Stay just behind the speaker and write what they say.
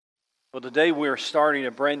Well, today we're starting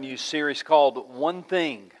a brand new series called One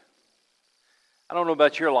Thing. I don't know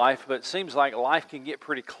about your life, but it seems like life can get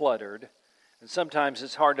pretty cluttered. And sometimes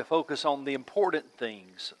it's hard to focus on the important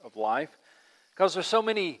things of life because there's so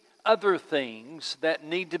many other things that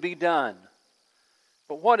need to be done.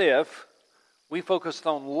 But what if we focused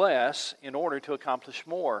on less in order to accomplish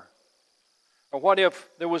more? Or what if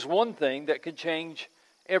there was one thing that could change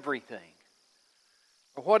everything?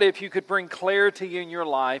 Or what if you could bring clarity in your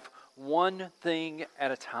life one thing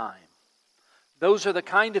at a time? Those are the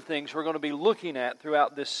kind of things we're going to be looking at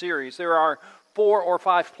throughout this series. There are 4 or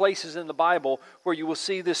 5 places in the Bible where you will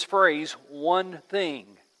see this phrase, one thing.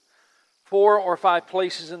 4 or 5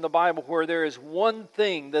 places in the Bible where there is one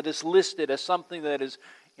thing that is listed as something that is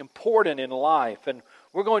important in life. And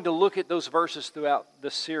we're going to look at those verses throughout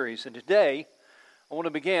this series. And today, I want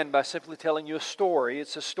to begin by simply telling you a story.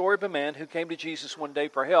 It's a story of a man who came to Jesus one day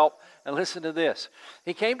for help. And listen to this.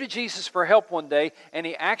 He came to Jesus for help one day, and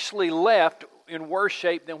he actually left in worse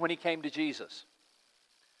shape than when he came to Jesus.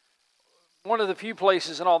 One of the few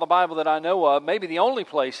places in all the Bible that I know of, maybe the only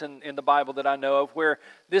place in the Bible that I know of, where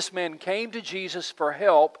this man came to Jesus for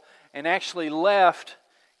help and actually left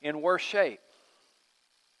in worse shape.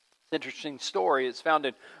 It's an interesting story. It's found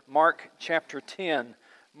in Mark chapter 10.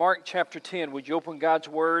 Mark chapter 10, would you open God's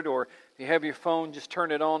Word, or if you have your phone, just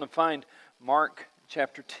turn it on and find Mark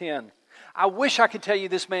chapter 10. I wish I could tell you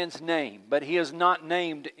this man's name, but he is not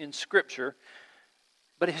named in Scripture.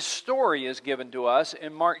 But his story is given to us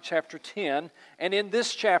in Mark chapter 10, and in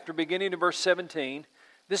this chapter, beginning in verse 17,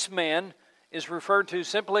 this man is referred to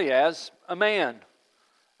simply as a man.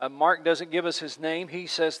 Mark doesn't give us his name. He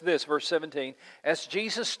says this, verse 17, as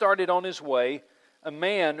Jesus started on his way, a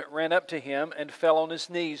man ran up to him and fell on his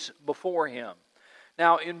knees before him.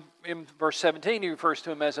 Now, in verse 17, he refers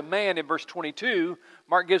to him as a man. In verse 22,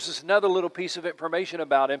 Mark gives us another little piece of information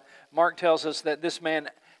about him. Mark tells us that this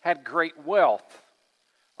man had great wealth.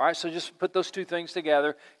 All right, so just put those two things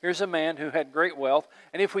together. Here's a man who had great wealth.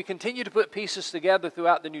 And if we continue to put pieces together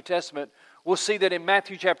throughout the New Testament, we'll see that in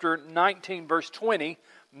Matthew chapter 19, verse 20,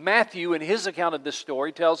 Matthew, in his account of this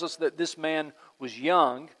story, tells us that this man was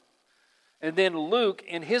young. And then Luke,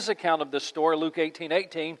 in his account of this story, Luke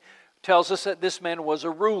 18:18, tells us that this man was a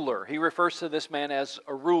ruler. He refers to this man as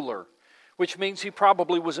a ruler, which means he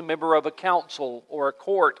probably was a member of a council or a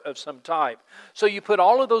court of some type. So you put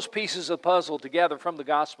all of those pieces of puzzle together from the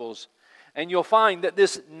Gospels, and you'll find that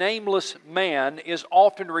this nameless man is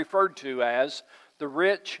often referred to as the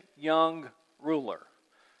rich young ruler.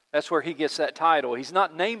 That's where he gets that title. He's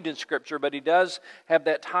not named in Scripture, but he does have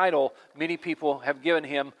that title. Many people have given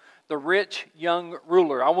him the rich young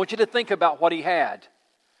ruler. I want you to think about what he had.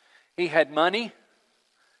 He had money,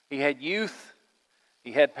 he had youth,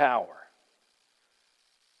 he had power.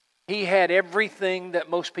 He had everything that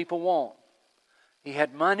most people want. He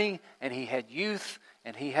had money, and he had youth,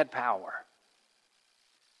 and he had power.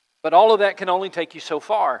 But all of that can only take you so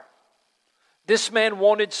far. This man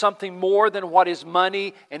wanted something more than what his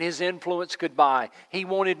money and his influence could buy. He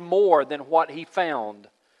wanted more than what he found.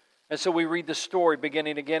 And so we read the story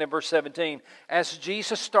beginning again in verse 17. As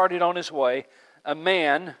Jesus started on his way, a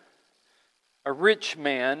rich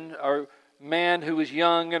man, a man who was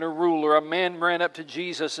young and a ruler, a man ran up to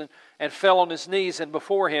Jesus and fell on his knees and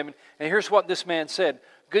before him. And here's what this man said.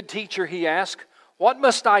 Good teacher, he asked, what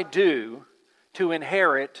must I do to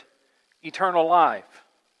inherit eternal life?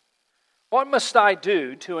 What must I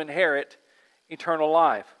do to inherit eternal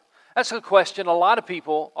life? That's a question a lot of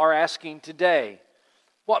people are asking today.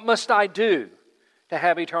 What must I do to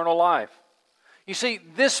have eternal life? You see,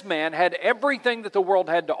 this man had everything that the world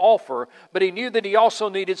had to offer, but he knew that he also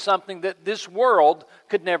needed something that this world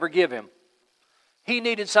could never give him. He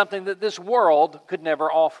needed something that this world could never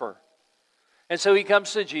offer. And so he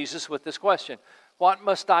comes to Jesus with this question. What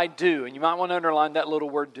must I do? And you might want to underline that little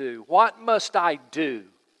word do. What must I do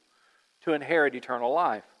to inherit eternal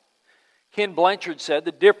life? Ken Blanchard said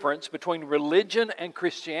the difference between religion and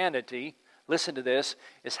Christianity, listen to this,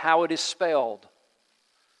 is how it is spelled.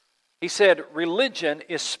 He said, religion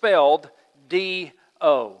is spelled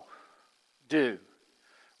D-O, do.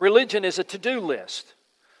 Religion is a to-do list.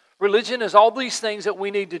 Religion is all these things that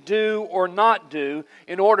we need to do or not do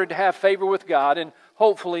in order to have favor with God and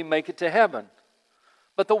hopefully make it to heaven.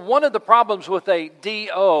 But one of the problems with a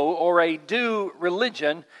D-O or a do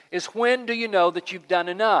religion is when do you know that you've done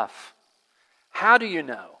enough? How do you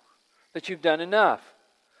know that you've done enough?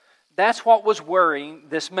 That's what was worrying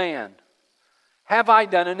this man. Have I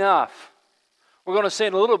done enough? We're going to see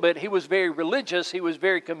in a little bit, he was very religious, he was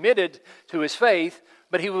very committed to his faith,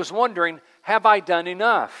 but he was wondering, have I done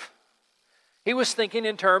enough? He was thinking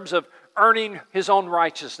in terms of earning his own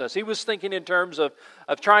righteousness. He was thinking in terms of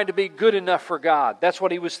trying to be good enough for God. That's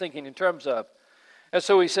what he was thinking in terms of. And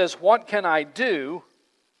so he says, what can I do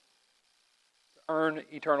to earn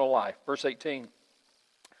eternal life? Verse 18.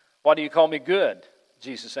 Why do you call me good?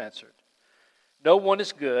 Jesus answered. No one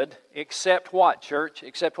is good except what, church?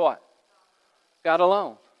 Except what? God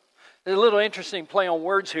alone. There's a little interesting play on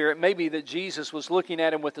words here. It may be that Jesus was looking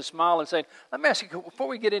at him with a smile and saying, let me ask you, before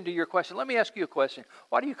we get into your question, let me ask you a question.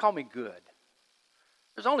 Why do you call me good?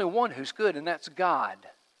 There's only one who's good, and that's God.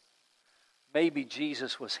 Maybe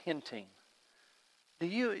Jesus was hinting. Do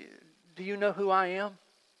you know who I am?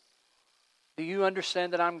 Do you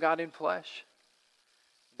understand that I'm God in flesh?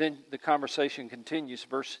 Then the conversation continues.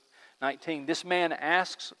 Verse 19, this man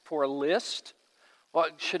asks for a list.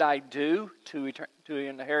 What should I do to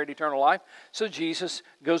inherit eternal life? So Jesus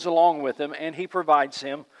goes along with him and he provides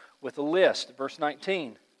him with a list. Verse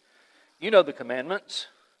 19, you know the commandments.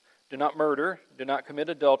 Do not murder, do not commit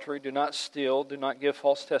adultery, do not steal, do not give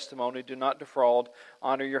false testimony, do not defraud,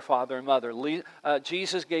 honor your father and mother.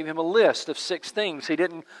 Jesus gave him a list of 6 things. He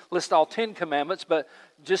didn't list all 10 commandments, but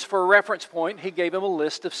just for a reference point, he gave him a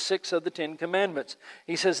list of 6 of the 10 commandments.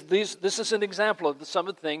 He says, this is an example of some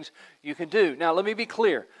of the things you can do. Now, let me be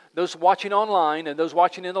clear. Those watching online and those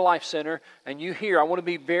watching in the Life Center, and you here, I want to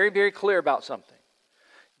be very, very clear about something.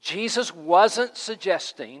 Jesus wasn't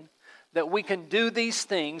suggesting that we can do these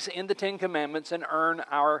things in the 10 Commandments and earn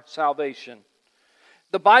our salvation.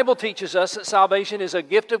 The Bible teaches us that salvation is a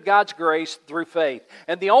gift of God's grace through faith.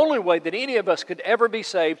 And the only way that any of us could ever be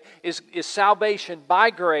saved is salvation by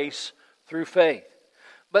grace through faith.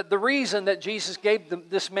 But the reason that Jesus gave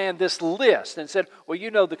this man this list and said, well,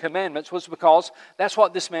 you know the commandments, was because that's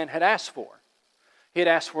what this man had asked for. He had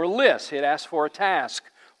asked for a list. He had asked for a task.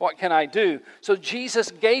 What can I do? So Jesus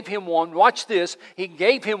gave him one. Watch this. He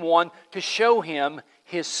gave him one to show him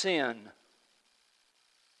his sin.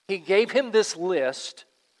 He gave him this list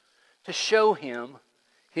to show him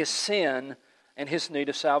his sin and his need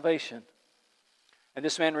of salvation. And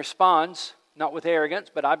this man responds, not with arrogance,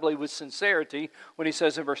 but I believe with sincerity, when he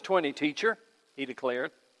says in verse 20, Teacher, he declared,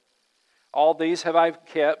 all these have I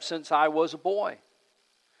kept since I was a boy.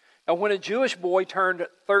 Now when a Jewish boy turned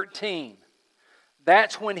 13,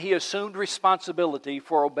 that's when he assumed responsibility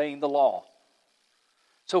for obeying the law.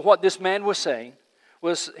 So what this man was saying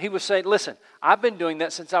was, he was saying, listen, I've been doing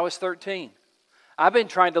that since I was 13. I've been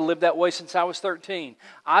trying to live that way since I was 13.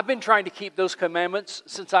 I've been trying to keep those commandments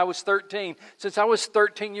since I was 13. Since I was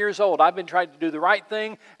 13 years old, I've been trying to do the right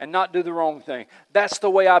thing and not do the wrong thing. That's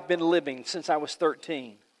the way I've been living since I was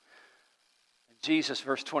 13. Jesus,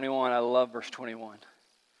 verse 21, I love verse 21.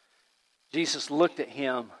 Jesus looked at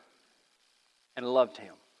him and loved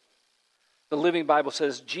him. The Living Bible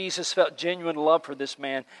says Jesus felt genuine love for this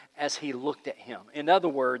man as he looked at him. In other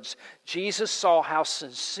words, Jesus saw how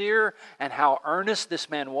sincere and how earnest this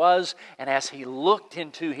man was, and as he looked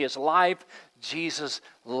into his life, Jesus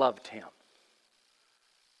loved him.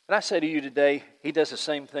 Can I say to you today, he does the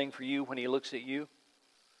same thing for you when he looks at you?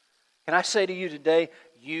 Can I say to you today,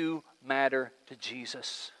 you matter to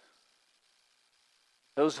Jesus?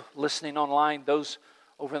 Those listening online, those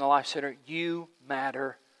over in the Life Center, you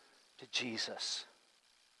matter to Jesus.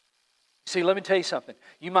 See, let me tell you something.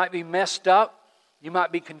 You might be messed up. You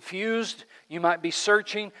might be confused. You might be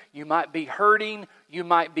searching. You might be hurting. You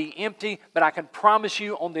might be empty. But I can promise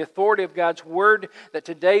you on the authority of God's Word that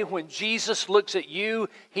today when Jesus looks at you,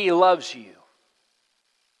 He loves you.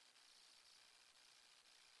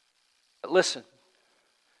 But listen,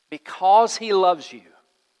 because He loves you,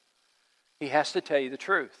 He has to tell you the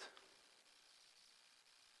truth.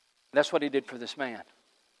 That's what He did for this man.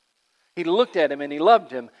 He looked at him and He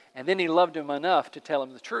loved him, and then He loved him enough to tell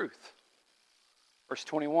him the truth. Verse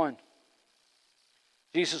 21.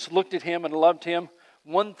 Jesus looked at him and loved him.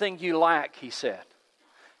 One thing you lack, He said.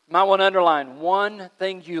 You might want to underline, one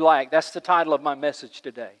thing you lack. That's the title of my message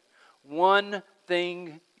today. One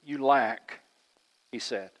thing you lack, He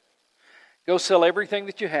said. Go sell everything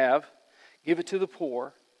that you have, give it to the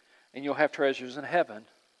poor, and you'll have treasures in heaven.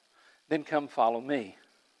 Then come follow me.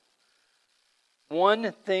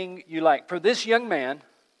 One thing you lack. For this young man,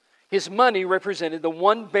 his money represented the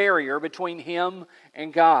one barrier between him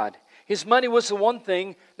and God. His money was the one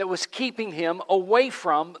thing that was keeping him away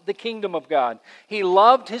from the kingdom of God. He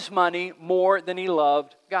loved his money more than he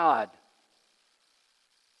loved God.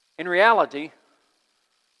 In reality,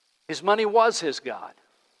 his money was his God,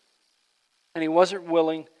 and he wasn't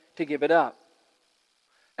willing to give it up.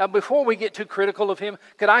 Now, before we get too critical of him,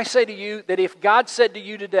 could I say to you that if God said to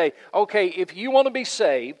you today, okay, if you want to be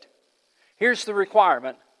saved, here's the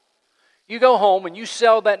requirement. You go home and you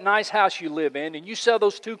sell that nice house you live in, and you sell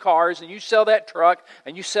those 2 cars, and you sell that truck,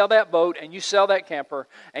 and you sell that boat, and you sell that camper,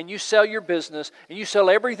 and you sell your business, and you sell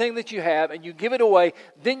everything that you have, and you give it away.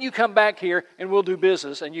 Then you come back here and we'll do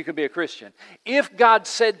business, and you can be a Christian. If God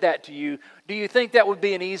said that to you, do you think that would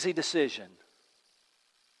be an easy decision?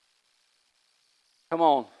 Come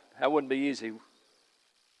on, that wouldn't be easy.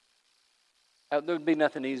 There would be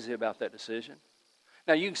nothing easy about that decision.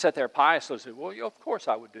 Now, you can sit there piously and say, well, of course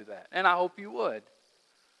I would do that. And I hope you would.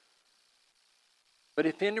 But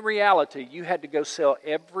if in reality you had to go sell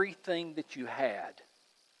everything that you had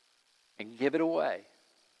and give it away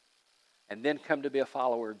and then come to be a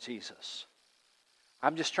follower of Jesus,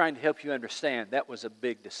 I'm just trying to help you understand that was a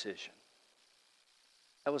big decision.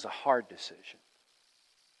 That was a hard decision.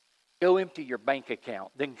 Go empty your bank account,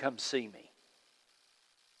 then come see me.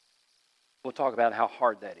 We'll talk about how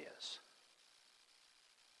hard that is.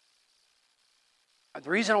 The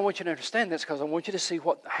reason I want you to understand this is because I want you to see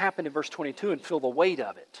what happened in verse 22 and feel the weight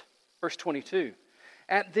of it. Verse 22.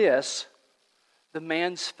 At this, the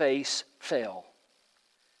man's face fell.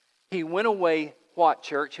 He went away what,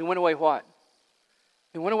 church? He went away what?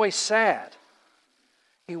 He went away sad.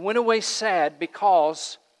 He went away sad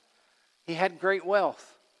because he had great wealth.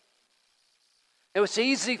 It was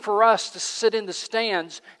easy for us to sit in the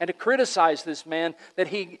stands and to criticize this man that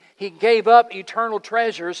he gave up eternal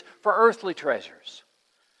treasures for earthly treasures.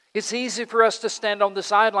 It's easy for us to stand on the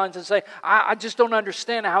sidelines and say, I just don't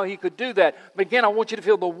understand how he could do that. But again, I want you to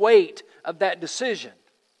feel the weight of that decision.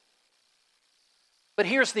 But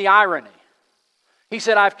here's the irony. He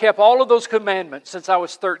said, I've kept all of those commandments since I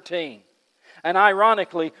was 13. And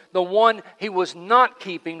ironically, the one he was not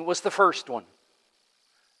keeping was the first one.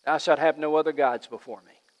 Thou shalt have no other gods before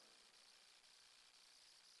me.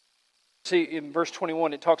 See, in verse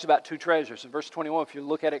 21, it talks about 2 treasures. In verse 21, if you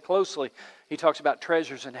look at it closely, he talks about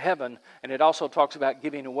treasures in heaven, and it also talks about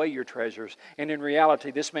giving away your treasures. And in reality,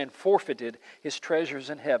 this man forfeited his treasures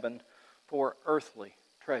in heaven for earthly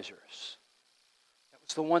treasures. That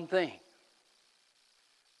was the one thing.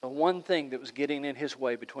 The one thing that was getting in his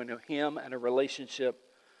way between him and a relationship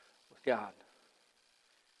with God.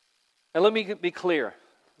 Now let me be clear.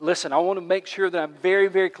 Listen, I want to make sure that I'm very,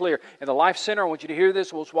 very clear. In the Life Center, I want you to hear this.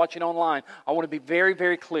 Who's watching online, I want to be very,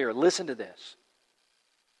 very clear. Listen to this.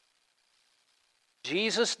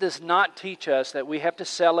 Jesus does not teach us that we have to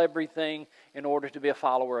sell everything in order to be a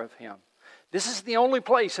follower of Him. This is the only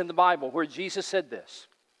place in the Bible where Jesus said this.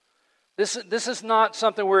 This is not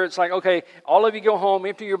something where it's like, okay, all of you go home,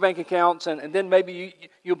 empty your bank accounts, and then maybe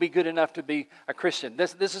you'll be good enough to be a Christian.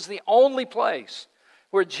 This is the only place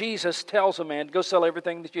where Jesus tells a man, go sell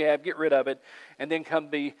everything that you have, get rid of it, and then come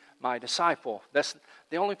be my disciple. That's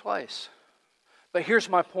the only place. But here's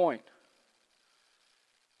my point.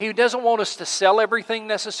 He doesn't want us to sell everything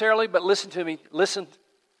necessarily, but listen to me. Listen.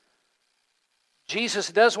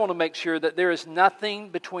 Jesus does want to make sure that there is nothing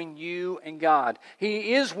between you and God.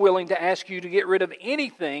 He is willing to ask you to get rid of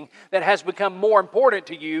anything that has become more important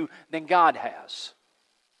to you than God has.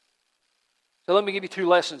 So let me give you 2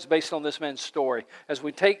 lessons based on this man's story. As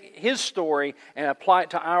we take his story and apply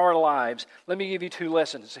it to our lives, let me give you 2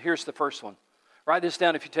 lessons. Here's the first one. Write this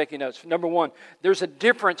down if you're taking notes. Number 1, there's a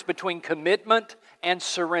difference between commitment and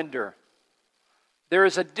surrender. There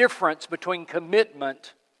is a difference between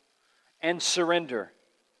commitment and surrender.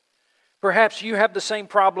 Perhaps you have the same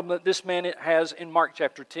problem that this man has in Mark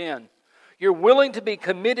chapter 10. You're willing to be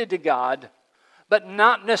committed to God, but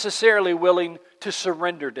not necessarily willing to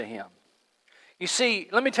surrender to Him. You see,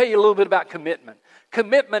 let me tell you a little bit about commitment.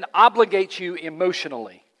 Commitment obligates you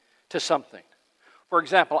emotionally to something. For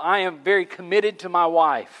example, I am very committed to my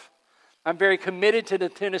wife. I'm very committed to the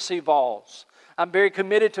Tennessee Vols. I'm very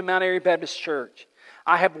committed to Mount Airy Baptist Church.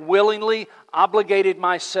 I have willingly obligated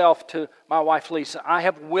myself to my wife Lisa. I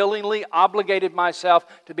have willingly obligated myself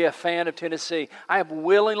to be a fan of Tennessee. I have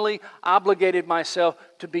willingly obligated myself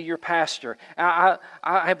to be your pastor. I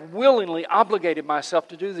have willingly obligated myself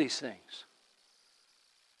to do these things.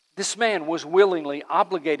 This man was willingly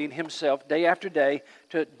obligating himself day after day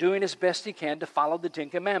to doing as best he can to follow the 10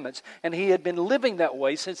 Commandments. And he had been living that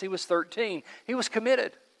way since he was 13. He was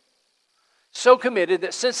committed. So committed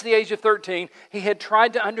that since the age of 13, he had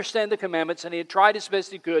tried to understand the commandments and he had tried as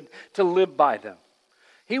best he could to live by them.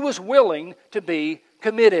 He was willing to be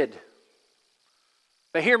committed.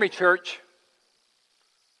 But hear me, church.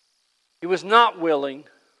 He was not willing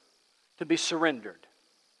to be surrendered.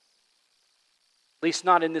 At least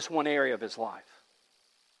not in this one area of his life.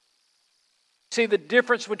 See, the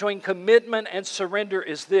difference between commitment and surrender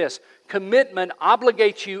is this. Commitment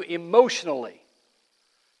obligates you emotionally.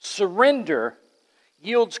 Surrender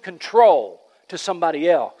yields control to somebody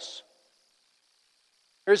else.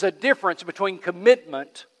 There's a difference between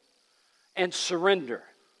commitment and surrender.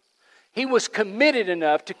 He was committed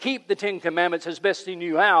enough to keep the Ten Commandments as best he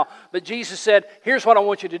knew how, but Jesus said, here's what I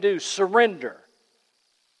want you to do, surrender.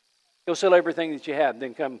 Go sell everything that you have,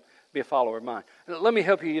 then come be a follower of mine. Let me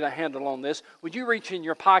help you get a handle on this. Would you reach in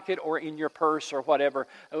your pocket or in your purse or whatever?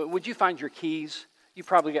 Would you find your keys? You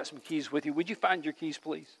probably got some keys with you. Would you find your keys,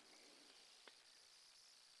 please?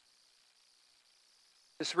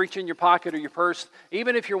 Just reach in your pocket or your purse.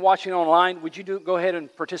 Even if you're watching online, would you go ahead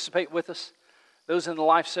and participate with us? Those in the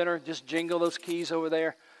Life Center, just jingle those keys over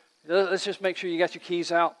there. Let's just make sure you got your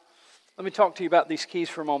keys out. Let me talk to you about these keys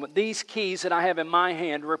for a moment. These keys that I have in my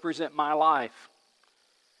hand represent my life.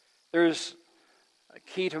 There's a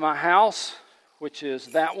key to my house, which is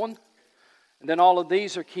that one. And then all of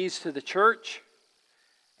these are keys to the church.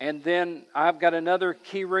 And then I've got another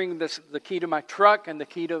key ring that's the key to my truck and the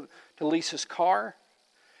key to Lisa's car.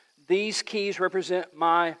 These keys represent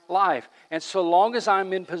my life. And so long as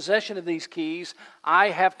I'm in possession of these keys,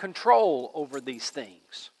 I have control over these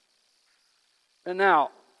things. And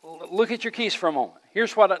now, look at your keys for a moment.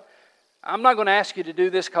 Here's what I'm not going to ask you to do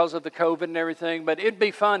this because of the COVID and everything, but it'd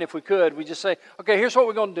be fun if we could. We just say, okay, here's what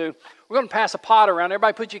we're going to do. We're going to pass a pot around.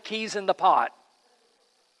 Everybody put your keys in the pot.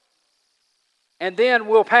 And then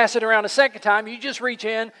we'll pass it around a second time. You just reach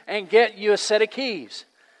in and get you a set of keys.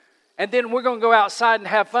 And then we're going to go outside and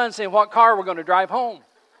have fun saying what car we're going to drive home.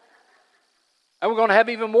 And we're going to have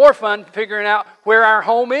even more fun figuring out where our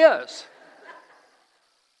home is.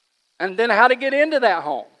 And then how to get into that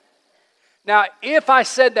home. Now, if I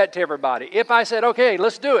said that to everybody, if I said, okay,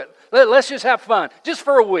 let's do it. Let's just have fun. Just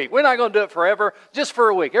for a week. We're not going to do it forever. Just for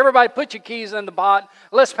a week. Everybody put your keys in the pot.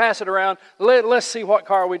 Let's pass it around. Let's see what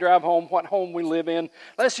car we drive home, what home we live in.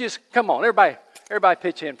 Let's just, come on, everybody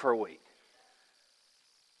pitch in for a week.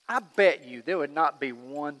 I bet you there would not be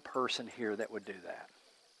one person here that would do that.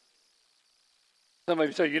 Some of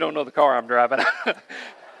you say, you don't know the car I'm driving.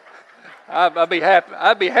 I'd be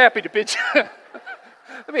happy to pitch.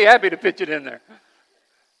 I'd be happy to pitch it in there.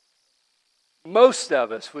 Most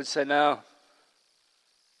of us would say, no,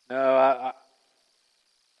 I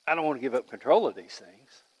don't want to give up control of these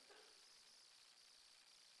things.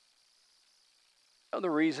 You know the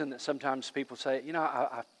reason that sometimes people say,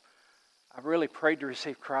 I really prayed to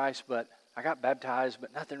receive Christ, but I got baptized,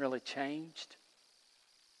 but nothing really changed?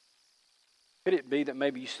 Could it be that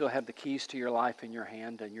maybe you still have the keys to your life in your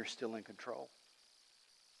hand and you're still in control?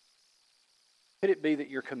 Could it be that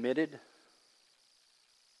you're committed,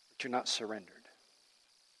 but you're not surrendered?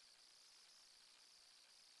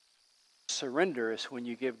 Surrender is when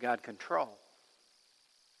you give God control.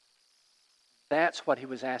 That's what he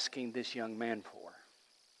was asking this young man for.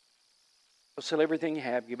 Go sell everything you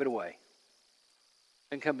have, give it away,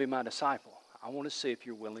 and come be my disciple. I want to see if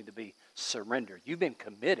you're willing to be surrendered. You've been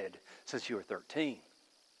committed since you were 13.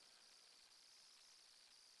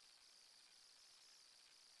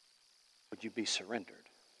 Would you be surrendered?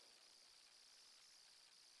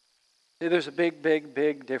 See, there's a big, big,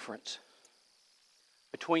 big difference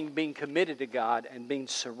between being committed to God and being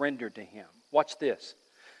surrendered to Him. Watch this.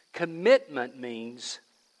 Commitment means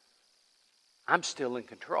I'm still in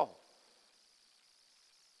control.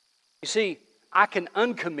 You see, I can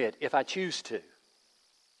uncommit if I choose to.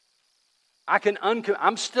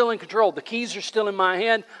 I'm still in control. The keys are still in my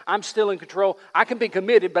hand. I'm still in control. I can be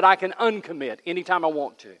committed, but I can uncommit anytime I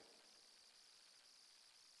want to.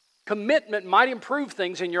 Commitment might improve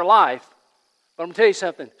things in your life, but I'm going to tell you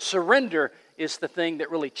something. Surrender is the thing that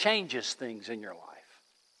really changes things in your life.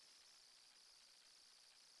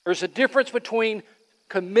 There's a difference between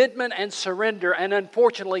commitment and surrender, and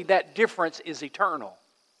unfortunately that difference is eternal.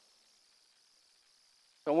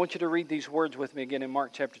 So I want you to read these words with me again in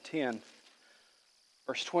Mark chapter 10,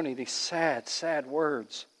 verse 20, these sad, sad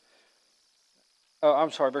words.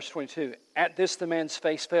 Verse 22. At this the man's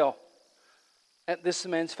face fell. At this the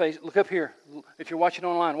man's face, look up here. If you're watching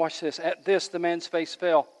online, watch this. At this the man's face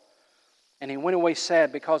fell, and he went away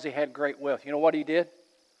sad because he had great wealth. You know what he did?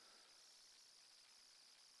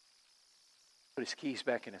 Put his keys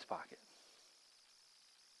back in his pocket.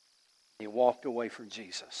 He walked away from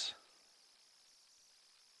Jesus.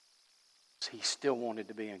 He still wanted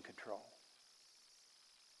to be in control.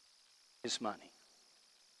 His money.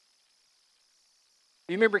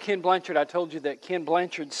 You remember Ken Blanchard? I told you that Ken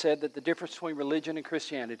Blanchard said that the difference between religion and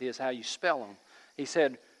Christianity is how you spell them. He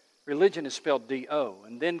said religion is spelled D-O.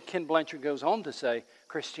 And then Ken Blanchard goes on to say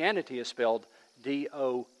Christianity is spelled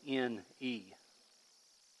D-O-N-E.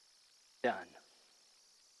 Done.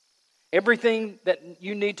 Everything that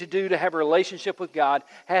you need to do to have a relationship with God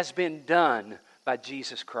has been done by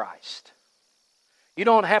Jesus Christ. You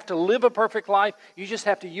don't have to live a perfect life. You just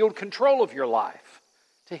have to yield control of your life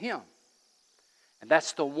to Him. And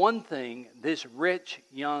that's the one thing this rich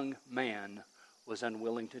young man was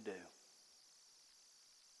unwilling to do.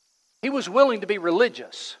 He was willing to be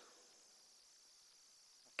religious.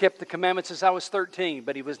 Kept the commandments since I was 13,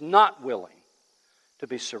 but he was not willing to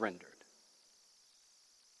be surrendered.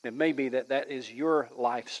 It may be that is your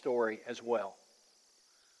life story as well.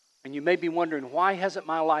 And you may be wondering, why hasn't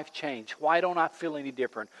my life changed? Why don't I feel any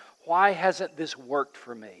different? Why hasn't this worked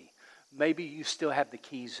for me? Maybe you still have the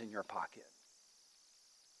keys in your pocket.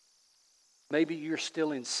 Maybe you're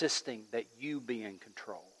still insisting that you be in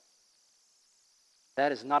control.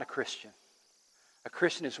 That is not a Christian. A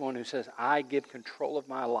Christian is one who says, I give control of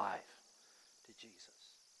my life to Jesus.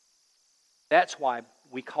 That's why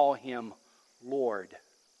we call Him Lord.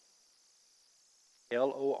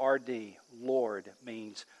 L-O-R-D. Lord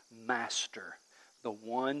means master, the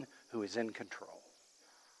one who is in control.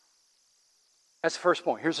 That's the first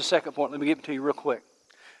point. Here's the second point. Let me give it to you real quick.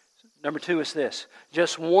 Number 2 is this.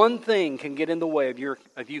 Just one thing can get in the way of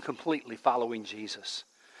you completely following Jesus.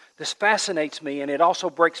 This fascinates me, and it also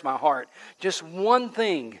breaks my heart. Just one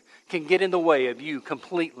thing can get in the way of you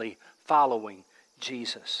completely following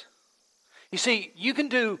Jesus. You see, you can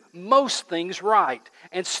do most things right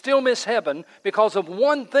and still miss heaven because of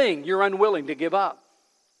one thing you're unwilling to give up.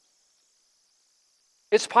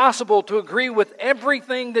 It's possible to agree with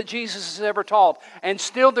everything that Jesus has ever taught, and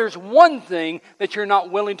still there's one thing that you're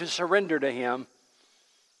not willing to surrender to Him.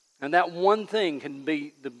 And that one thing can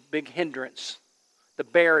be the big hindrance, the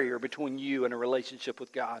barrier between you and a relationship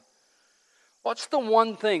with God. What's the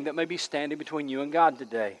one thing that may be standing between you and God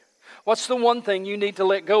today? What's the one thing you need to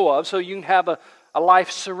let go of so you can have a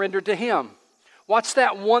life surrendered to Him? What's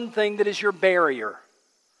that one thing that is your barrier,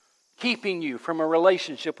 keeping you from a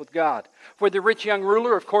relationship with God? For the rich young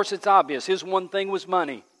ruler, of course, it's obvious. His one thing was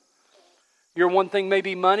money. Your one thing may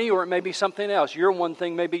be money, or it may be something else. Your one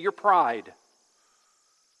thing may be your pride.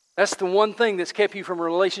 That's the one thing that's kept you from a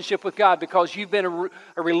relationship with God, because you've been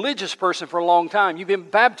a religious person for a long time. You've been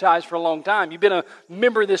baptized for a long time. You've been a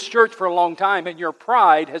member of this church for a long time, and your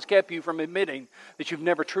pride has kept you from admitting that you've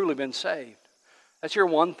never truly been saved. That's your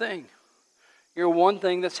one thing. Your one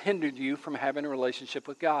thing that's hindered you from having a relationship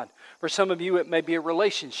with God. For some of you, it may be a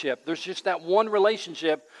relationship. There's just that one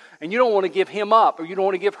relationship, and you don't want to give him up, or you don't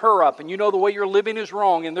want to give her up, and you know the way you're living is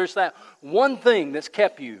wrong, and there's that one thing that's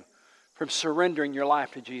kept you from surrendering your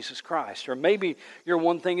life to Jesus Christ. Or maybe your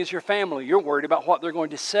one thing is your family. You're worried about what they're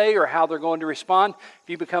going to say or how they're going to respond. If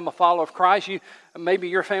you become a follower of Christ, maybe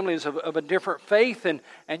your family is of a different faith, and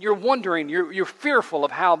you're wondering, you're fearful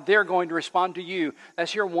of how they're going to respond to you.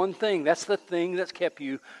 That's your one thing. That's the thing that's kept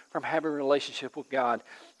you from having a relationship with God.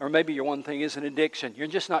 Or maybe your one thing is an addiction. You're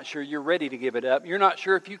just not sure you're ready to give it up. You're not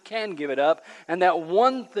sure if you can give it up. And that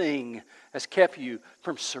one thing has kept you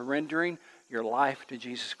from surrendering your life to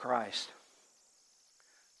Jesus Christ.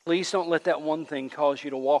 Please don't let that one thing cause you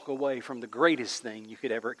to walk away from the greatest thing you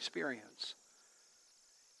could ever experience.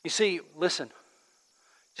 You see, listen,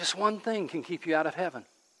 just one thing can keep you out of heaven.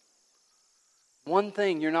 One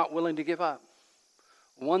thing you're not willing to give up.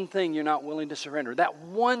 One thing you're not willing to surrender. That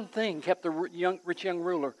one thing kept the rich young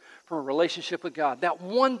ruler from a relationship with God. That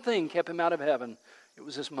one thing kept him out of heaven. It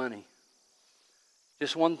was his money.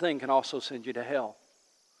 Just one thing can also send you to hell.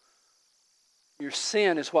 Your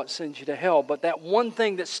sin is what sends you to hell. But that one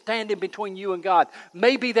thing that's standing between you and God,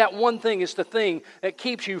 maybe that one thing is the thing that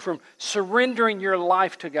keeps you from surrendering your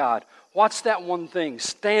life to God. What's that one thing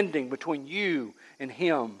standing between you and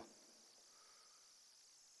Him?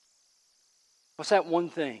 What's that one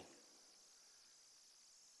thing?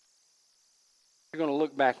 You're going to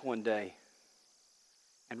look back one day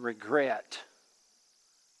and regret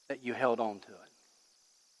that you held on to it.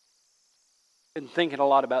 Been thinking a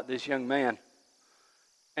lot about this young man.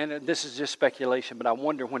 And this is just speculation, but I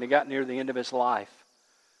wonder when he got near the end of his life,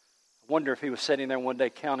 I wonder if he was sitting there one day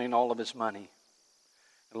counting all of his money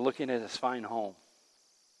and looking at his fine home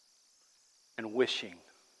and wishing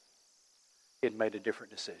he had made a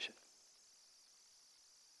different decision.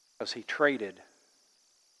 Because he traded the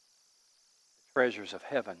treasures of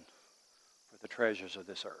heaven for the treasures of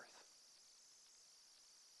this earth.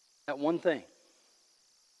 That one thing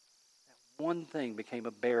became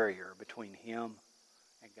a barrier between him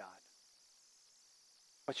and God.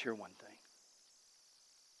 What's your one thing?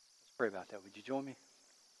 Let's pray about that. Would you join me?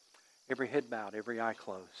 Every head bowed, every eye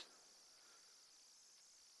closed.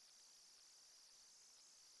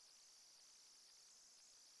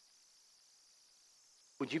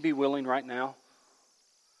 Would you be willing right now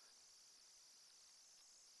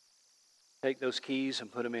to take those keys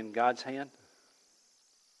and put them in God's hand?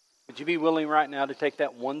 Would you be willing right now to take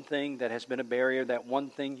that one thing that has been a barrier, that one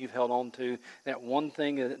thing you've held on to, that one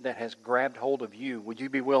thing that has grabbed hold of you? Would you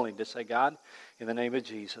be willing to say, God, in the name of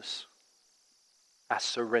Jesus, I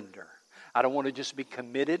surrender. I don't want to just be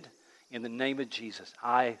committed. In the name of Jesus,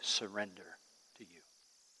 I surrender to you.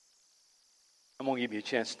 I'm going to give you a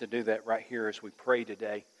chance to do that right here as we pray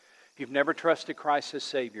today. If you've never trusted Christ as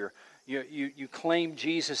Savior, you claim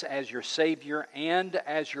Jesus as your Savior and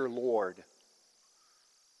as your Lord.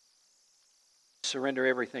 Surrender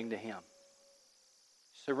everything to Him.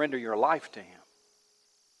 Surrender your life to Him.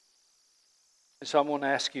 And so I'm going to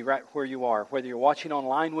ask you right where you are, whether you're watching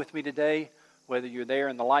online with me today, whether you're there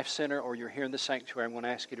in the Life Center or you're here in the sanctuary, I'm going to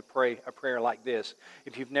ask you to pray a prayer like this.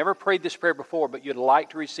 If you've never prayed this prayer before, but you'd like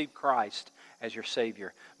to receive Christ as your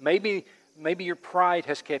Savior, maybe your pride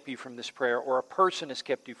has kept you from this prayer, or a person has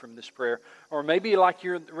kept you from this prayer, or maybe like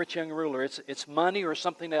you're the rich young ruler, it's money or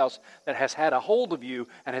something else that has had a hold of you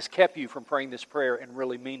and has kept you from praying this prayer and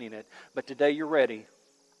really meaning it. But today you're ready.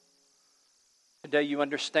 Today you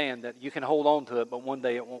understand that you can hold on to it, but one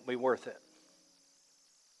day it won't be worth it.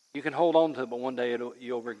 You can hold on to it, but one day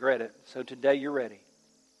you'll regret it. So today you're ready.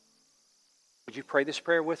 Would you pray this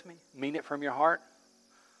prayer with me? Mean it from your heart.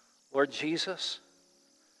 Lord Jesus,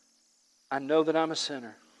 I know that I'm a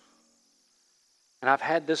sinner. And I've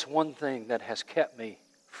had this one thing that has kept me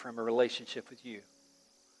from a relationship with you.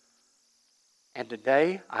 And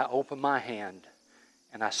today I open my hand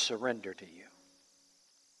and I surrender to you.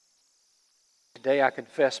 Today I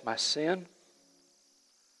confess my sin.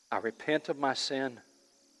 I repent of my sin.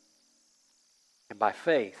 And by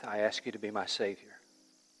faith, I ask you to be my Savior.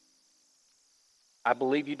 I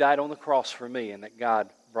believe you died on the cross for me and that God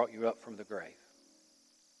brought you up from the grave.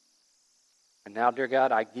 And now, dear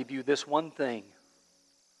God, I give you this one thing.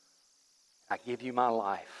 I give you my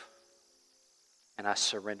life. And I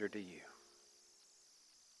surrender to you.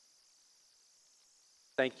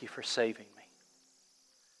 Thank you for saving me.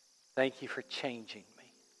 Thank you for changing me.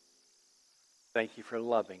 Thank you for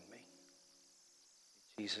loving me.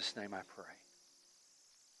 In Jesus' name I pray.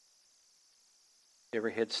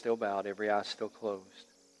 Every head still bowed, every eye still closed.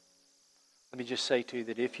 Let me just say to you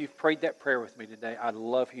that if you've prayed that prayer with me today, I'd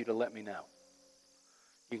love for you to let me know.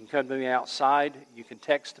 You can come to me outside. You can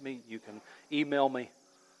text me. You can email me. You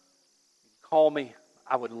can call me.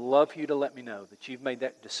 I would love for you to let me know that you've made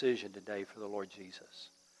that decision today for the Lord Jesus.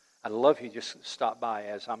 I'd love for you to just stop by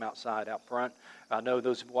as I'm outside, out front. I know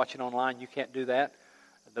those watching online, you can't do that.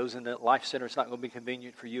 Those in the Life Center, it's not going to be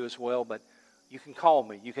convenient for you as well, but you can call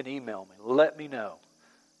me. You can email me. Let me know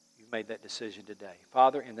you've made that decision today.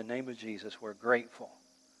 Father, in the name of Jesus, we're grateful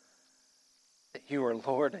that you are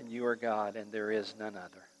Lord and you are God and there is none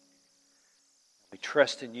other. We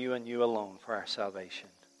trust in you and you alone for our salvation.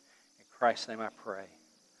 In Christ's name I pray.